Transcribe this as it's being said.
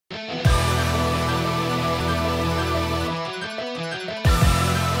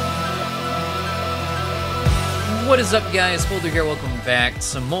What is up, guys? Poledoo here. Welcome back to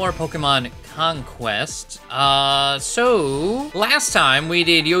some more Pokemon Conquest. So last time we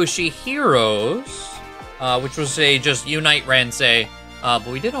did Yoshihiro's, which was a just unite Ransei, but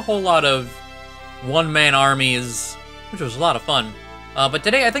we did a whole lot of one-man armies, which was a lot of fun. But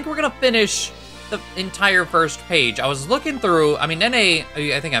today I think we're gonna finish the entire first page. I was looking through, I mean, Nene,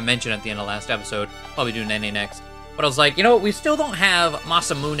 I think I mentioned at the end of last episode, probably do Nene next. But I was like, you know what, we still don't have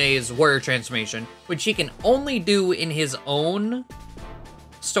Masamune's warrior transformation, which he can only do in his own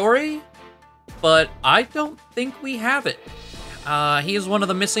story, but I don't think we have it. He is one of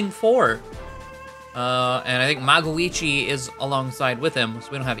the missing four. And I think Magoichi is alongside with him, so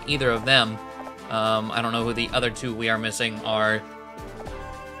we don't have either of them. I don't know who the other two we are missing are.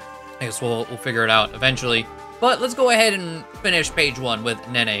 I guess we'll figure it out eventually. But let's go ahead and finish page 1 with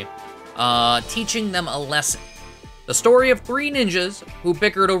Nene. Teaching them a lesson. The story of 3 ninjas who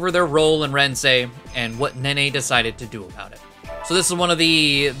bickered over their role in Ransei and what Nene decided to do about it. So this is one of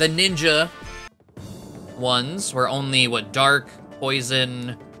the ninja ones where only, what, dark,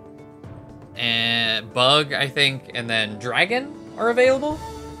 poison, and bug, I think, and then dragon are available?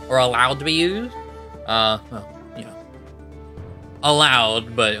 Or allowed to be used? Well, you know,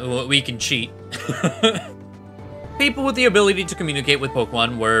 allowed, but we can cheat. People with the ability to communicate with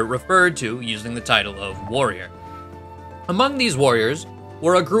Pokemon were referred to using the title of warrior. Among these warriors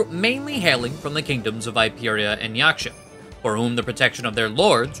were a group mainly hailing from the kingdoms of Iperia and Yaksha, for whom the protection of their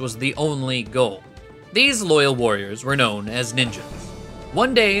lords was the only goal. These loyal warriors were known as ninjas.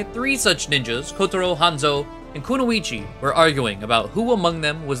 One day, 3 such ninjas, Kotaro, Hanzo, and Kunoichi, were arguing about who among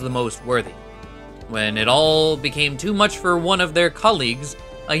them was the most worthy. When it all became too much for one of their colleagues,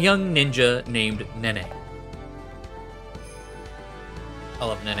 a young ninja named Nene. I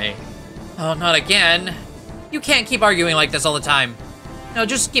love Nene. Oh, not again. You can't keep arguing like this all the time. No,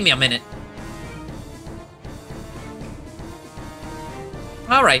 just give me a minute.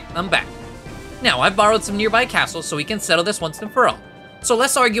 Alright, I'm back. Now, I've borrowed some nearby castles so we can settle this once and for all. So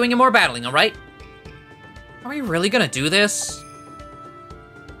less arguing and more battling, alright? Are we really gonna do this?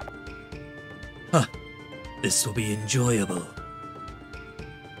 Huh. This will be enjoyable.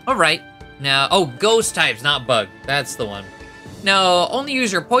 Alright. Now, oh, ghost types, not bug. That's the one. Now, only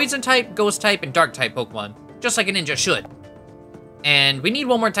use your poison type, ghost type, and dark type Pokemon. Just like a ninja should. And we need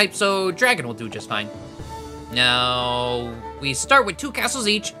one more type, so dragon will do just fine. Now, we start with 2 castles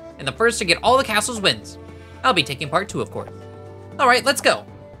each, and the first to get all the castles wins. I'll be taking part 2, of course. Alright, let's go.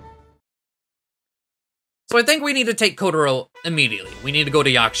 So I think we need to take Kotaro immediately. We need to go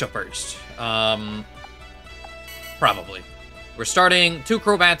to Yaksha first. Probably. We're starting 2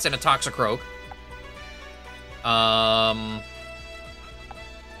 Crobats and a Toxicroak.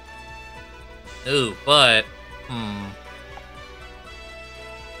 Ooh, but,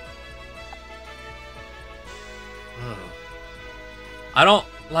 I don't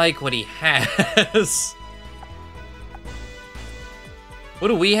like what he has. What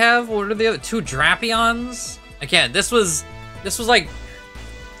do we have? What are the other 2 Drapions? Again, this was like,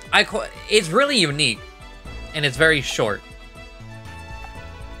 it's really unique, and it's very short.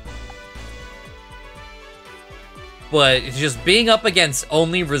 But it's just being up against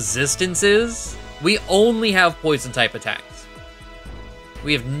only resistances, we only have poison type attacks.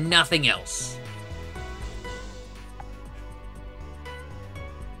 We have nothing else.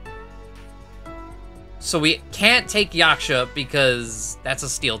 So we can't take Yaksha because that's a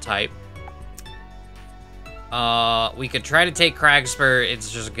steel type. We could try to take Cragspur, it's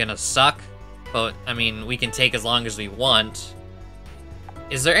just gonna suck. But, I mean, we can take as long as we want.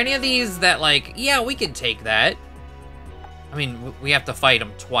 Is there any of these that, like, yeah, we can take that. I mean, we have to fight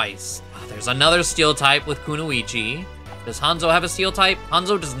him twice. Oh, there's another steel type with Kunoichi. Does Hanzo have a steel type?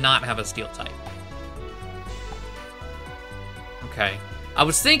 Hanzo does not have a steel type. Okay. I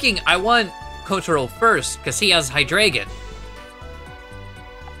was thinking I want Kotaro first, because he has Hydreigon.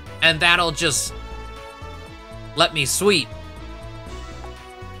 And that'll just let me sweep.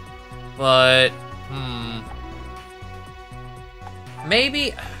 But,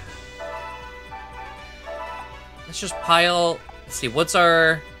 maybe... Let's just pile... Let's see, what's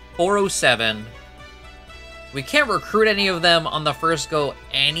our 407? We can't recruit any of them on the first go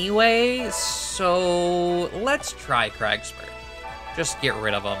anyway, so let's try Cragspur. Just get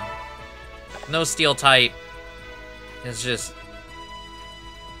rid of them. No steel type. It's just...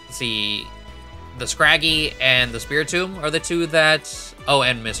 Let's see... The Scraggy and the Spiritomb are the 2 that... Oh,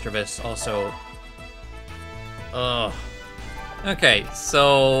 and Mischievous also. Ugh. Okay,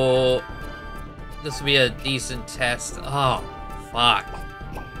 so... This will be a decent test. Oh, fuck.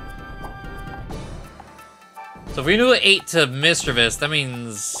 So if we do 8 to Mischievous, that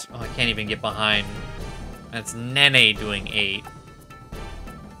means... Oh, I can't even get behind. That's Nene doing 8.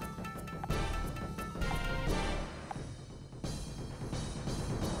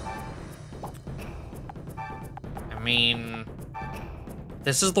 I mean,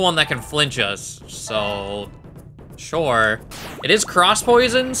 this is the one that can flinch us, so sure. It is cross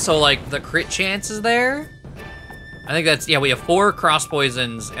poison, so like the crit chance is there. I think that's, yeah, we have 4 cross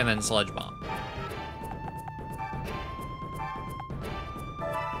poisons and then sludge bomb.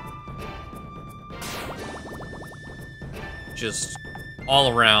 Just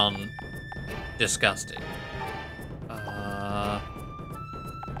all around disgusting.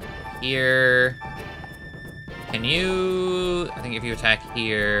 Here. Can you, I think if you attack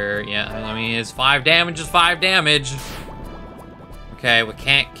here, yeah, I mean, it's 5 damage is 5 damage. Okay, we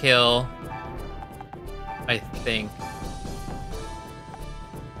can't kill, I think.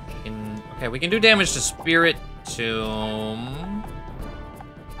 Okay, we can do damage to Spirit Tomb.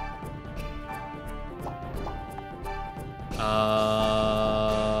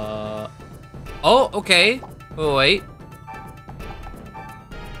 Oh, okay. Oh, wait.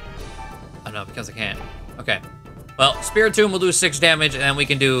 Oh, no, because I can't. Okay. Well, Spirit Tomb will do 6 damage, and then we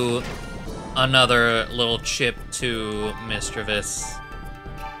can do another little chip to Mischievous.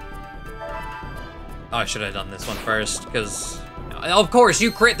 Oh, I should have done this one first, because... Of course,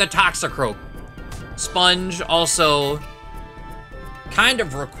 you crit the Toxicroak. Sponge also kind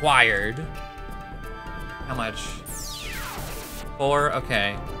of required. How much? 4?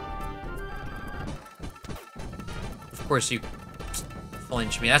 Okay. Of course you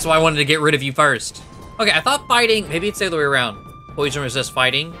flinch me. That's why I wanted to get rid of you first. Okay, I thought fighting, maybe it's the other way around. Poison resist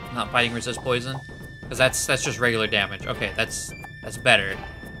fighting, not fighting resist poison. Because that's just regular damage. Okay, that's better.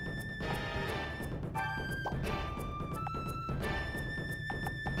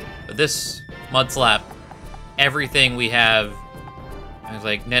 But this Mud Slap, everything we have, it's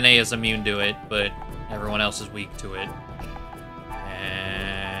like Nene is immune to it, but everyone else is weak to it.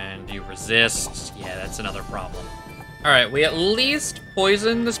 And you resist. Yeah, that's another problem. Alright, we at least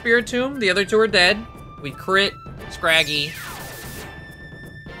poisoned the Spirit Tomb. The other 2 are dead. We crit Scraggy.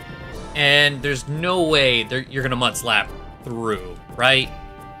 And there's no way you're gonna Mud Slap through, right?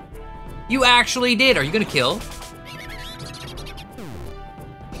 You actually did. Are you gonna kill?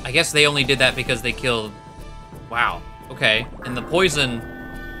 I guess they only did that because they killed... Wow. Okay. And the poison...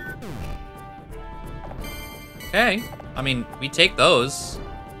 Okay. I mean, we take those.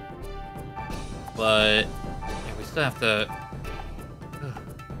 But... Yeah, we still have to...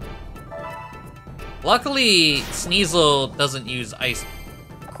 Luckily, Sneasel doesn't use ice...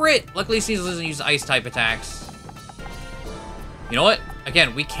 Crit! Luckily, Sneasel doesn't use ice-type attacks. You know what?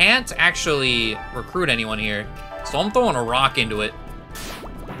 Again, we can't actually recruit anyone here. So I'm throwing a rock into it.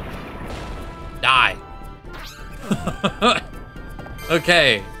 Die.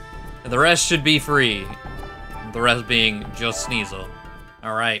 Okay. The rest should be free. The rest being just Sneasel.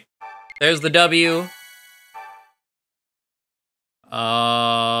 Alright. There's the W.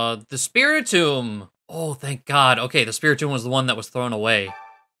 The Spirit Tomb. Oh, thank God. Okay, the Spirit Tomb was the one that was thrown away.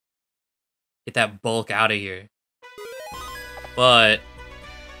 Get that bulk out of here. But,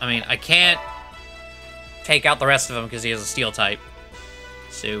 I mean, I can't take out the rest of them because he has a steel type.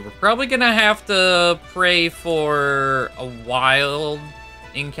 So we're probably gonna have to pray for a wild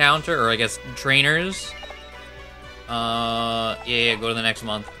encounter, or I guess trainers. Yeah, go to the next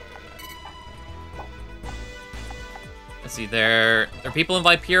month. Let's see, there are people in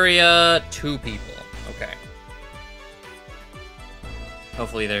Viperia, 2 people. Okay.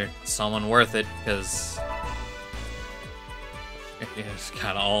 Hopefully they're someone worth it, because it's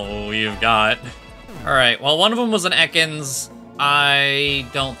kind of all we've got. All right, well, one of them was an Ekans. I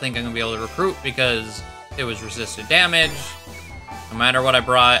don't think I'm gonna be able to recruit because it was resisted damage. No matter what I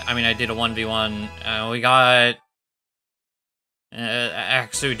brought, I mean, I did a 1v1. We got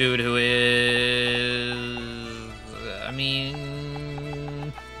Axu dude who is, I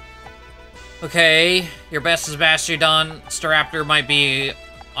mean, okay, your best is Bastiodon. Staraptor might be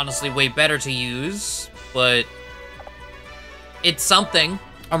honestly way better to use, but it's something.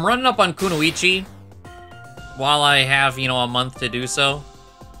 I'm running up on Kunoichi while I have, you know, a month to do so.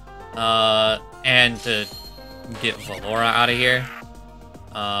 And to get Valora out of here.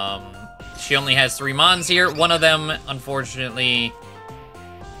 She only has 3 Mons here. One of them, unfortunately,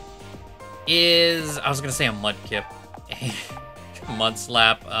 is... I was gonna say a Mudkip. Mud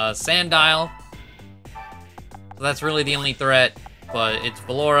Slap. Sandile. So that's really the only threat, but it's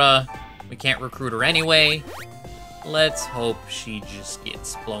Valora. We can't recruit her anyway. Let's hope she just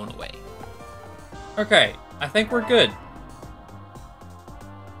gets blown away. Okay, I think we're good.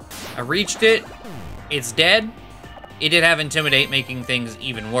 I reached it. It's dead. It did have Intimidate, making things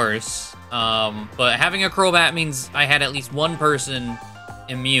even worse. But having a Crobat means I had at least one person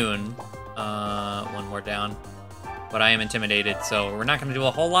immune. One more down. But I am intimidated, so we're not gonna do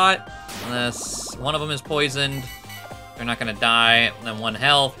a whole lot unless one of them is poisoned. They're not gonna die. And then 1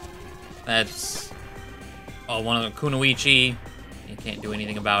 health. That's... Oh, one of them, Kunoichi. You can't do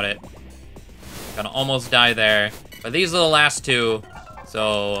anything about it. Gonna almost die there. But these are the last 2.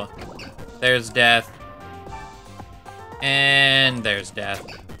 So, there's death. And there's death.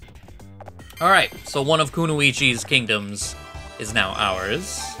 Alright, so one of Kunoichi's kingdoms is now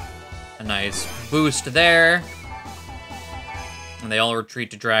ours. A nice boost there. And they all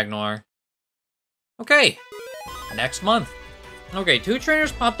retreat to Dragnor. Okay, next month. Okay, 2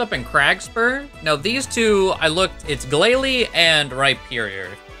 trainers popped up in Cragspur. Now these 2, I looked, it's Glalie and Rhyperior.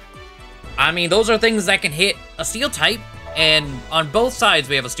 I mean, those are things that can hit a steel type, and on both sides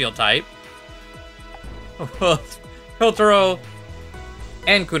we have a steel type. Kotaro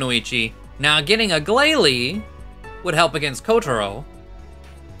and Kunoichi. Now getting a Glalie would help against Kotaro.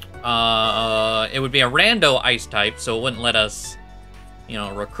 It would be a rando ice type, so it wouldn't let us, you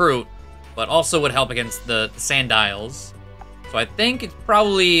know, recruit, but also would help against the Sandiles. So I think it's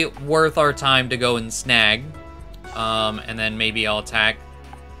probably worth our time to go and snag. And then maybe I'll attack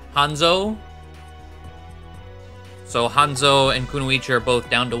Hanzo. So Hanzo and Kunoichi are both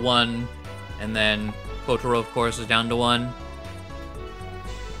down to 1, and then Kotaro, of course, is down to 1.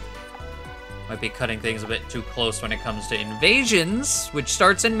 Might be cutting things a bit too close when it comes to invasions, which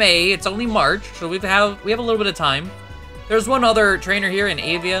starts in May. It's only March, so we have a little bit of time. There's one other trainer here in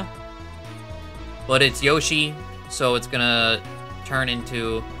Avia, but it's Yoshi, so it's gonna turn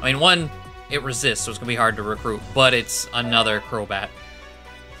into... I mean, one, it resists, so it's gonna be hard to recruit, but it's another Crobat.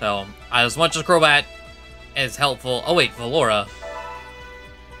 So, as much as Crobat is helpful... Oh wait, Valora.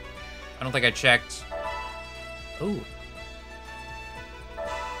 I don't think I checked. Ooh.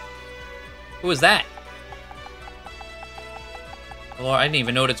 Who was that? Valora, I didn't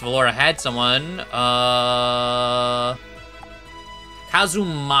even notice Valora had someone.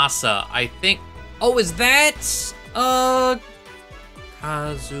 Kazumasa, I think. Oh, is that?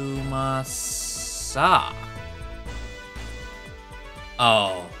 Kazumasa.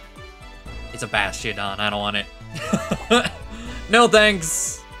 Oh. It's a Bastiodon, I don't want it. No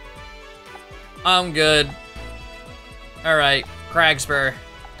thanks. I'm good. Alright, Cragspur.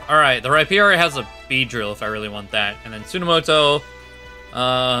 Alright, the Rhyperior has a Beedrill if I really want that. And then Tsunomoto. No,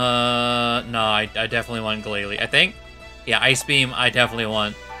 I definitely want Glalie. I think? Yeah, Ice Beam, I definitely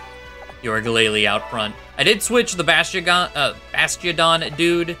want your Glalie out front. I did switch the Bastiodon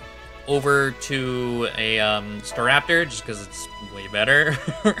dude over to a Staraptor just because it's way better.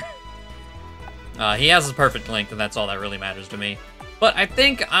 He has a perfect length, and that's all that really matters to me. But I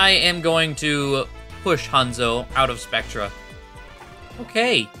think I am going to push Hanzo out of Spectra.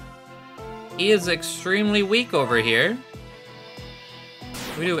 Okay. He is extremely weak over here.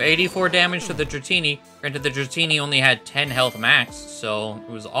 We do 84 damage to the Dratini. Granted, the Dratini only had 10 health max, so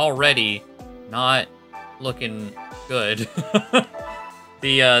it was already not looking good.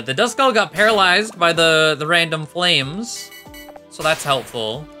 The Duskull got paralyzed by the random flames, so that's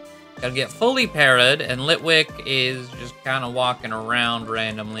helpful. Gotta get fully parried, and Litwick is just kind of walking around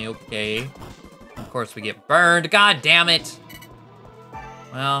randomly. Okay. Of course, we get burned. God damn it!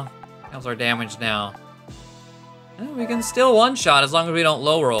 Well, how's our damage now? We can still one-shot as long as we don't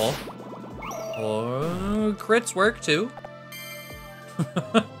low roll. Or crits work too.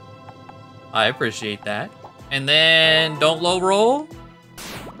 I appreciate that. And then don't low roll.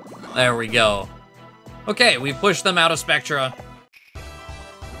 There we go. Okay, we pushed them out of Spectra.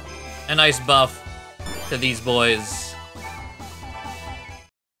 A nice buff to these boys.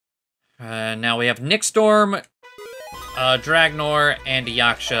 Now we have Nixstorm, Dragnor, and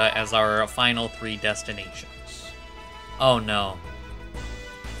Yaksha as our final 3 destinations. Oh no.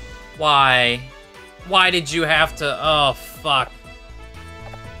 Why? Why did you have to? Oh, fuck.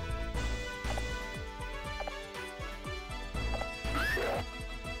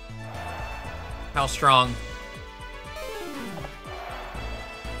 How strong?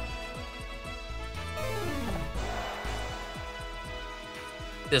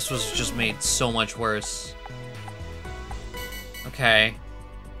 This was just made so much worse. Okay.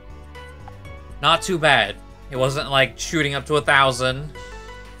 Not too bad. It wasn't like shooting up to 1,000.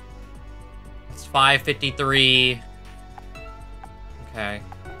 It's 553. Okay.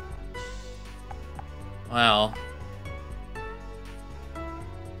 Well.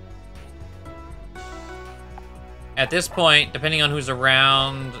 At this point, depending on who's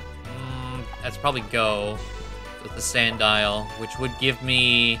around, that's probably go with the Sandile, which would give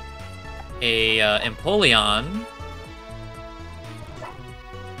me a Empoleon.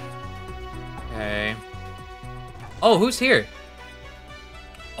 Okay. Oh, who's here?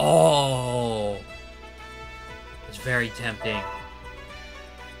 Oh. It's very tempting.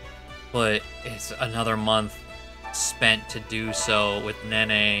 But it's another month spent to do so with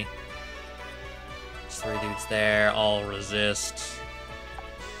Nene. There's 3 dudes there, all resist.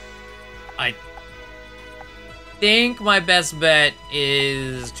 I think my best bet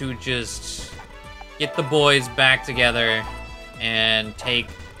is to just get the boys back together and take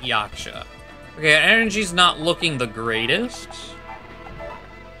Yaksha. Okay, energy's not looking the greatest,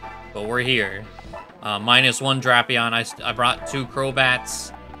 but we're here. -1 Drapion. I brought 2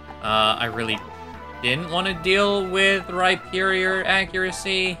 Crobats. I really didn't want to deal with Rhyperior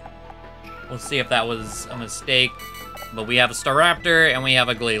accuracy. We'll see if that was a mistake. But we have a Staraptor and we have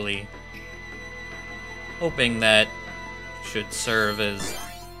a Glalie. Hoping that should serve as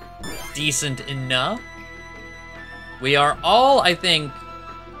decent enough. We are all, I think,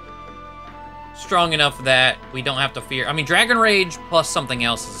 strong enough that we don't have to fear. I mean, Dragon Rage plus something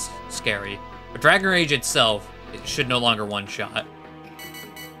else is scary. But Dragon Rage itself, it should no longer one-shot.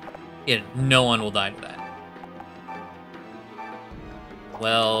 No one will die to that.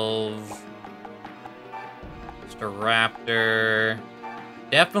 12. Staraptor.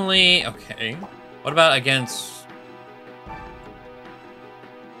 Definitely, okay. What about against...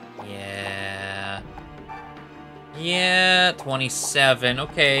 Yeah, 27.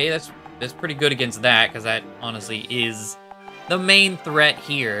 Okay, that's pretty good against that, because that honestly is the main threat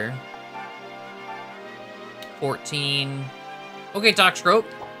here. 14. Okay, Toxstroke.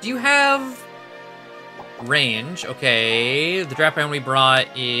 Do you have range? Okay, the Drapion we brought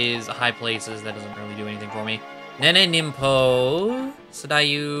is high places. That doesn't really do anything for me. Nene Nimpo.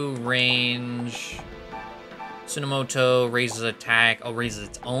 Sadayu, range. Tsunomoto raises attack. Oh, raises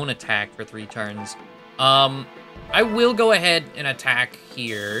its own attack for 3 turns. I will go ahead and attack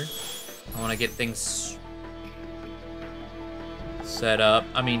here. I want to get things set up.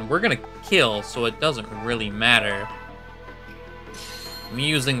 I mean, we're going to kill, so it doesn't really matter. I'm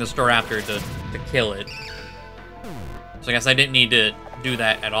using the Staraptor to kill it. So I guess I didn't need to do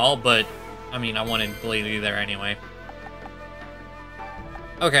that at all, but, I mean, I wanted Glalie there anyway.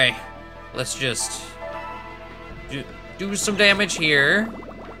 Okay, let's just do some damage here.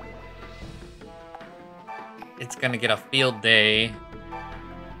 It's gonna get a field day.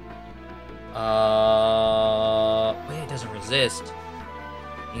 Wait, it doesn't resist.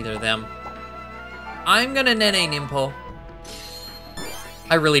 Neither of them. I'm gonna Nene Nimpo.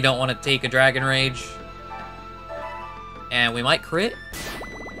 I really don't want to take a Dragon Rage. And we might crit.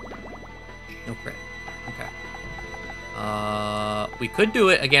 No crit. Okay. We could do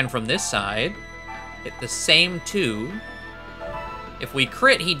it again from this side. Hit the same 2. If we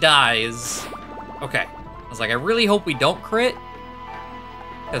crit, he dies. Okay. I was like, I really hope we don't crit,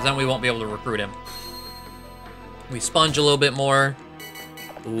 because then we won't be able to recruit him. We sponge a little bit more.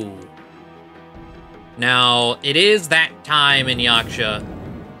 Ooh. Now, it is that time in Yaksha.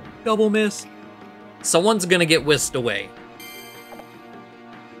 Double miss. Someone's gonna get whisked away.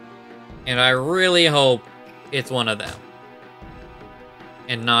 And I really hope it's one of them.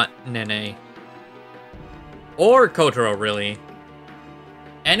 And not Nene. Or Kotaro, really.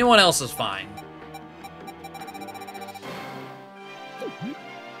 Anyone else is fine.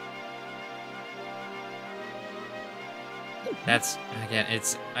 That's, again,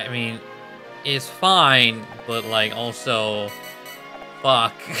 I mean, it's fine, but, like, also,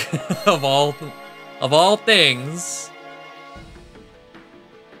 fuck, of all things.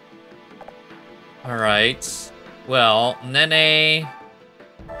 Alright, well, Nene,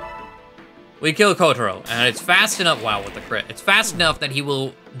 we kill Kotaro, and it's fast enough, wow, with the crit, it's fast enough that he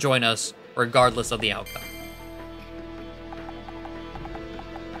will join us regardless of the outcome.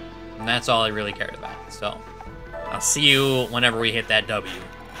 And that's all I really cared about, so. I'll see you whenever we hit that W.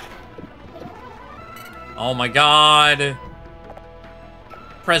 Oh my god.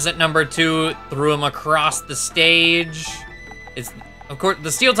 Present number 2 threw him across the stage. It's, of course,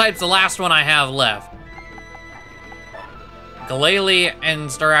 the Steel type's the last one I have left. Glalie and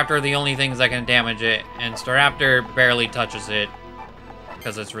Staraptor are the only things that can damage it, and Staraptor barely touches it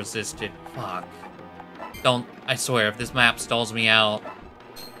because it's resisted. Fuck. Don't, I swear, if this map stalls me out.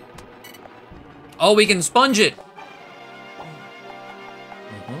 Oh, we can sponge it!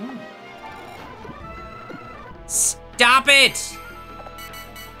 Stop it!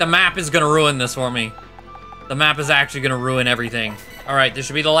 The map is gonna ruin this for me. The map is actually gonna ruin everything. Alright, this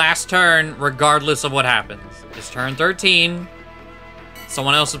should be the last turn, regardless of what happens. It's turn 13.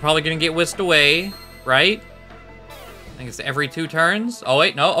 Someone else is probably gonna get whisked away, right? I think it's every 2 turns. Oh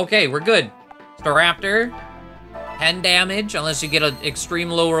wait, no, okay, we're good. Staraptor, 10 damage, unless you get an extreme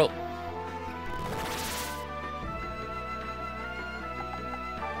low roll.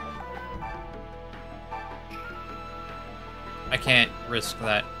 can't risk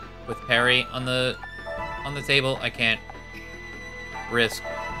that. With parry on the table, I can't risk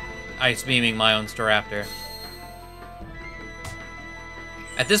ice beaming my own Staraptor.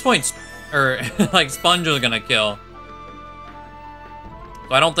 At this point, like, Sponge is gonna kill.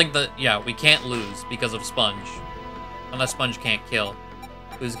 So I don't think that, yeah, we can't lose because of Sponge. Unless Sponge can't kill.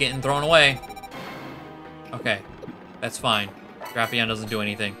 Who's getting thrown away? Okay, that's fine. Drapion doesn't do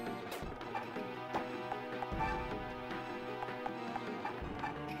anything.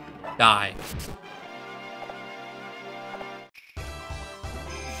 Die.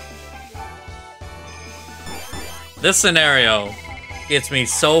 This scenario gets me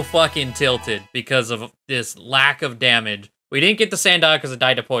so fucking tilted because of this lack of damage. We didn't get the Sandile because it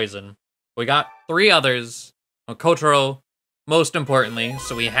died to poison. We got 3 others. Kotaro, most importantly.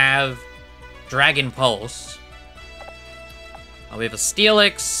 So we have Dragon Pulse. We have a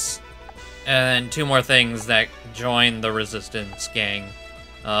Steelix. And 2 more things that join the Resistance gang.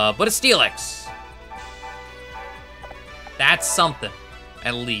 But a Steelix. That's something,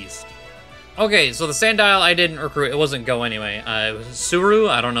 at least. Okay, so the Sandile I didn't recruit. It wasn't go anyway. It was Suru.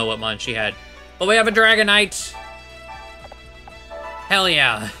 I don't know what mon she had. But we have a Dragonite. Hell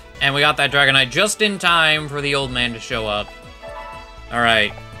yeah. And we got that Dragonite just in time for the old man to show up.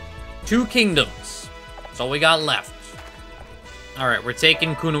 Alright. 2 kingdoms. That's all we got left. Alright, we're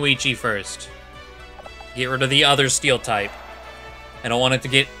taking Kunoichi first. Get rid of the other steel type. I don't want it to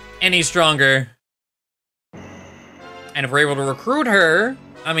get any stronger. And if we're able to recruit her,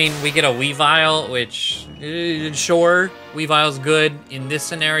 I mean, we get a Weavile, which, sure, Weavile's good in this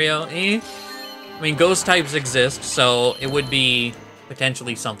scenario, I mean, ghost types exist, so it would be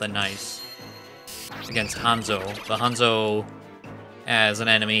potentially something nice against Hanzo. But Hanzo, as an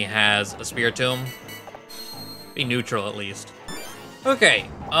enemy, has a Spiritomb. Be neutral, at least. Okay,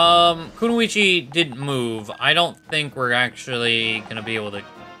 Kunoichi didn't move. I don't think we're actually gonna be able to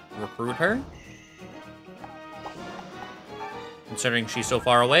recruit her. Considering she's so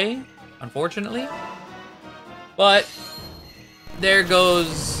far away, unfortunately. But there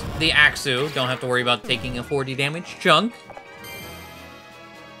goes the Axu. Don't have to worry about taking a 40 damage chunk.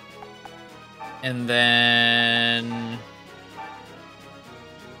 And then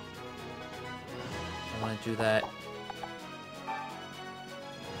I want to do that.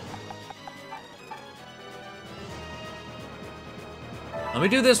 Let me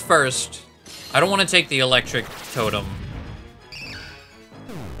do this first. I don't want to take the electric totem.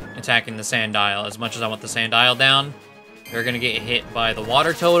 Attacking the Sandile. As much as I want the Sandile down, they're gonna get hit by the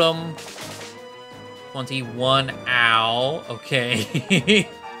water totem. 21, ow. Okay.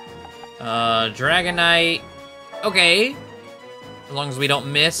 Dragonite. Okay. As long as we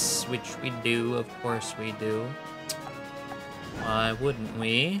don't miss, which we do, of course we do. Why wouldn't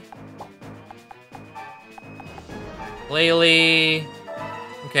we? Glalie.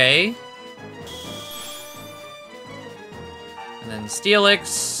 Okay. And then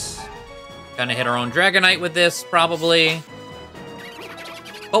Steelix. Gonna hit our own Dragonite with this, probably.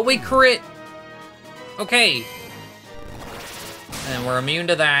 But we crit! Okay. And we're immune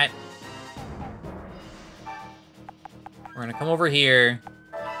to that. We're gonna come over here.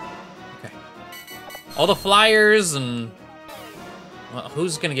 Okay. All the flyers and... Well,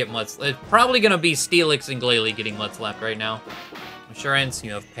 who's gonna get Mud Slap? It's probably gonna be Steelix and Glalie getting Mud Slapped right now. Assurance,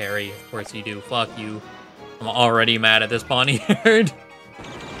 you have parry. Of course you do. Fuck you. I'm already mad at this Pawniard.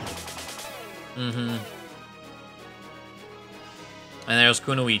 And there's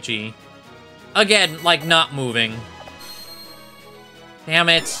Kunoichi. Again, like, not moving. Damn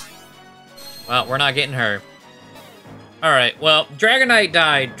it. Well, we're not getting her. Alright, well, Dragonite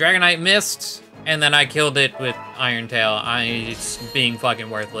died. Dragonite missed, and then I killed it with Iron Tail. It's being fucking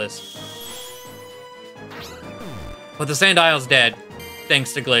worthless. But the Sandile's dead,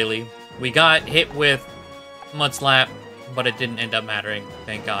 thanks to Glalie. We got hit with Mud Slap, but it didn't end up mattering,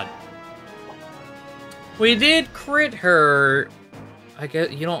 thank God. We did crit her. I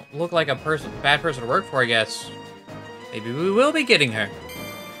guess you don't look like a bad person to work for, I guess. Maybe we will be getting her.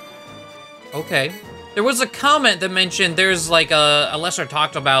 Okay. There was a comment that mentioned there's like a lesser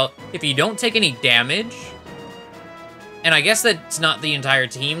talked about if you don't take any damage. And I guess that's not the entire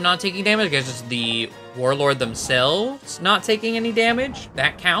team not taking damage, I guess it's the Warlord themselves not taking any damage.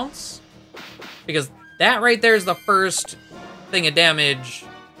 That counts. Because that right there is the first thing of damage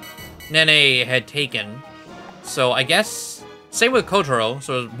Nene had taken. So I guess, same with Kotaro.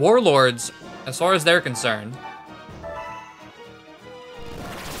 So Warlords, as far as they're concerned,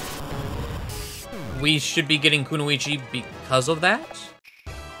 we should be getting Kunoichi because of that.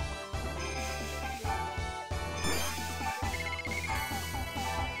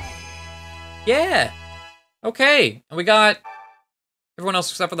 Yeah. Okay. And we got Everyone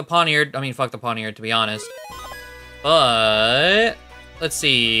else except for the Pawniard. I mean, fuck the Pawniard, to be honest. But let's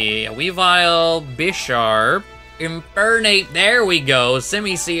see. Weavile, Bisharp, Infernate. There we go.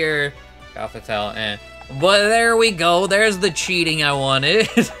 Semi-Seer, Gothitelle, But there we go. There's the cheating I wanted.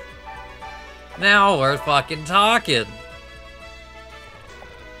 Now we're fucking talking.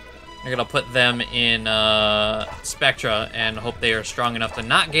 We're gonna put them in Spectra and hope they are strong enough to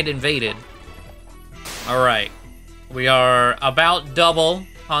not get invaded. All right. We are about double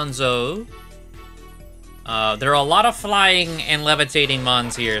Hanzo. There are a lot of flying and levitating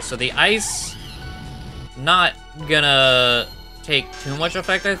mons here, so the ice not gonna take too much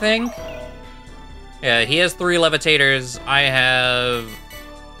effect, I think. Yeah, he has 3 levitators. I have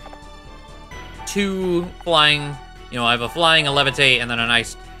 2 flying. You know, I have a flying, a levitate, and then an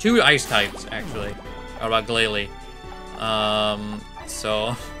ice. 2 ice types, actually. How about Glalie?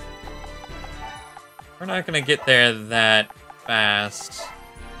 So we're not gonna get there that fast.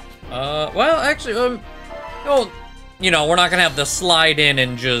 Well, actually, well, you know, we're not gonna have to slide in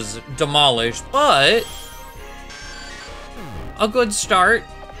and just demolish, but a good start.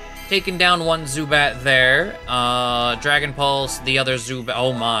 Taking down 1 Zubat there. Dragon Pulse, the other Zubat.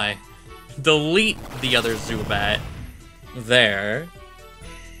 Oh my. Delete the other Zubat there.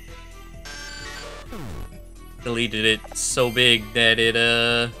 Deleted it so big that it,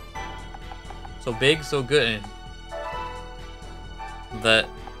 so big, so good. The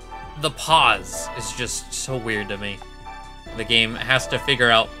pause is just so weird to me. The game has to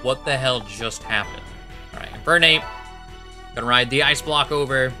figure out what the hell just happened. All right, Infernate. Gonna ride the ice block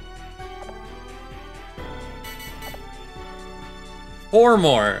over. 4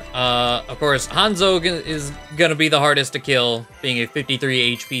 more. Of course, Hanzo is gonna be the hardest to kill, being a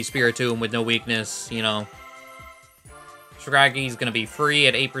 53 HP Spiritomb with no weakness, you know. Shiragi's gonna be free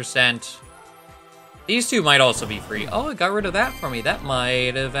at 8%. These 2 might also be free. Oh, it got rid of that for me. That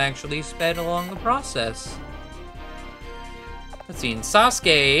might have actually sped along the process. Let's see, in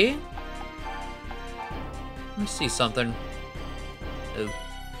Sasuke. Let me see something. Oh.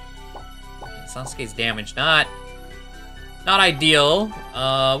 Sasuke's damage, not ideal.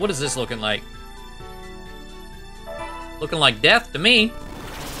 What is this looking like? Looking like death to me.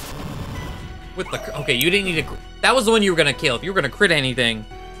 With the, okay, you didn't need to, that was the one you were gonna kill. If you were gonna crit anything,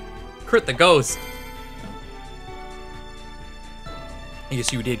 crit the ghost. I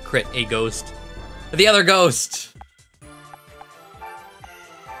guess you did crit a ghost. The other ghost.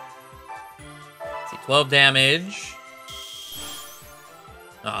 Let's see, 12 damage.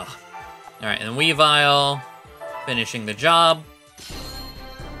 Ah. All right, and then Weavile, finishing the job.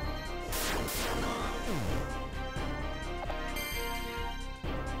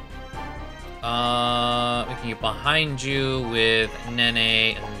 We can get behind you with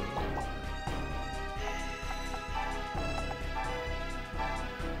Nene.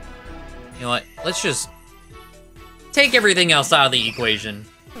 You know what? Let's just take everything else out of the equation.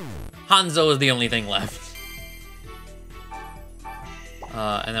 Hanzo is the only thing left.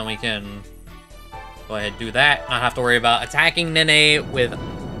 And then we can go ahead and do that. Not have to worry about attacking Nene with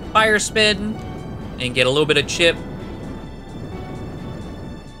Fire Spin and get a little bit of chip.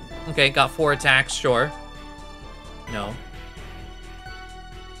 Okay, got 4 attacks, sure. No.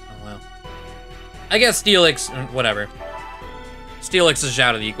 Oh, well. I guess Steelix, whatever. Steelix is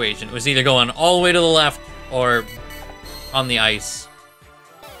out of the equation. It was either going all the way to the left or on the ice.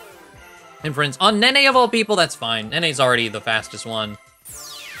 Inference on Nene of all people, that's fine. Nene's already the fastest one.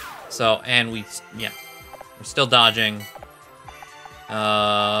 So, and yeah. We're still dodging.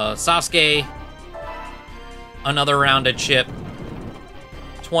 Sasuke. Another round of chip.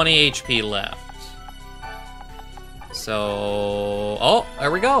 20 HP left. So, oh,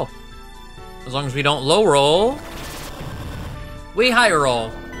 there we go. As long as we don't low roll, we high roll.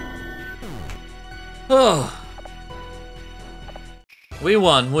 Oh. We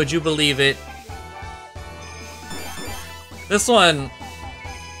won, would you believe it? This one,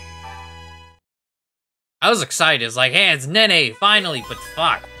 I was excited. It's like, hey, it's Nene, finally, but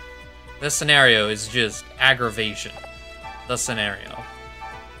fuck. This scenario is just aggravation. The scenario.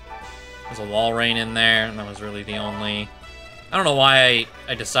 There's a wall rain in there, and that was really the only... I don't know why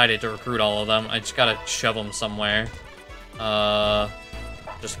I decided to recruit all of them. I just gotta shove them somewhere. I'll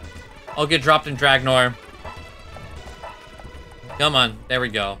get dropped in Dragnor. Come on, there we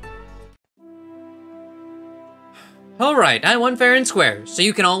go. Alright, I won fair and square, so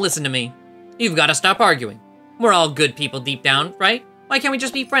you can all listen to me. You've gotta stop arguing. We're all good people deep down, right? Why can't we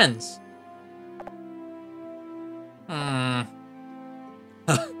just be friends?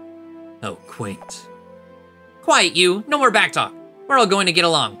 Oh, quaint. Quiet, you. No more backtalk. We're all going to get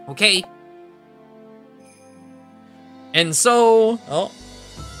along, okay? And so, oh,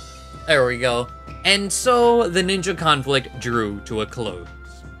 there we go. And so the ninja conflict drew to a close.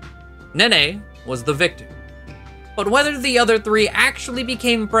 Nene was the victor. But whether the other three actually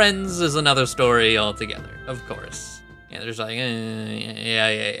became friends is another story altogether, of course. Yeah, there's like,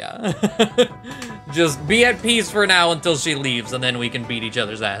 yeah. Just be at peace for now until she leaves, and then we can beat each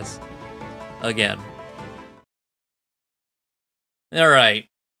other's ass. Again. Alright.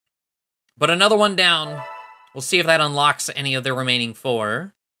 But another one down. We'll see if that unlocks any of the remaining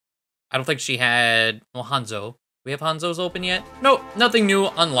 4. I don't think she had... Well, Hanzo. We have Hanzo's open yet? Nope, nothing new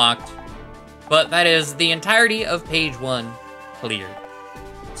unlocked. But that is the entirety of page 1 cleared.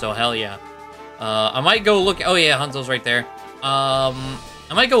 So hell yeah. I might go look... Oh yeah, Hanzo's right there.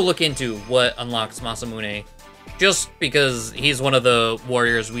 I might go look into what unlocks Masamune. Just because he's one of the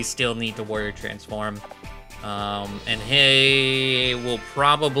warriors we still need to warrior transform. And he will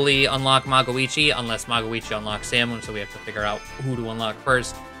probably unlock Magoichi, unless Magoichi unlocks him, so we have to figure out who to unlock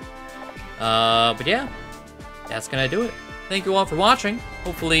first. But yeah, that's gonna do it. Thank you all for watching.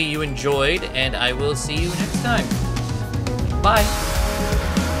 Hopefully you enjoyed, and I will see you next time. Bye.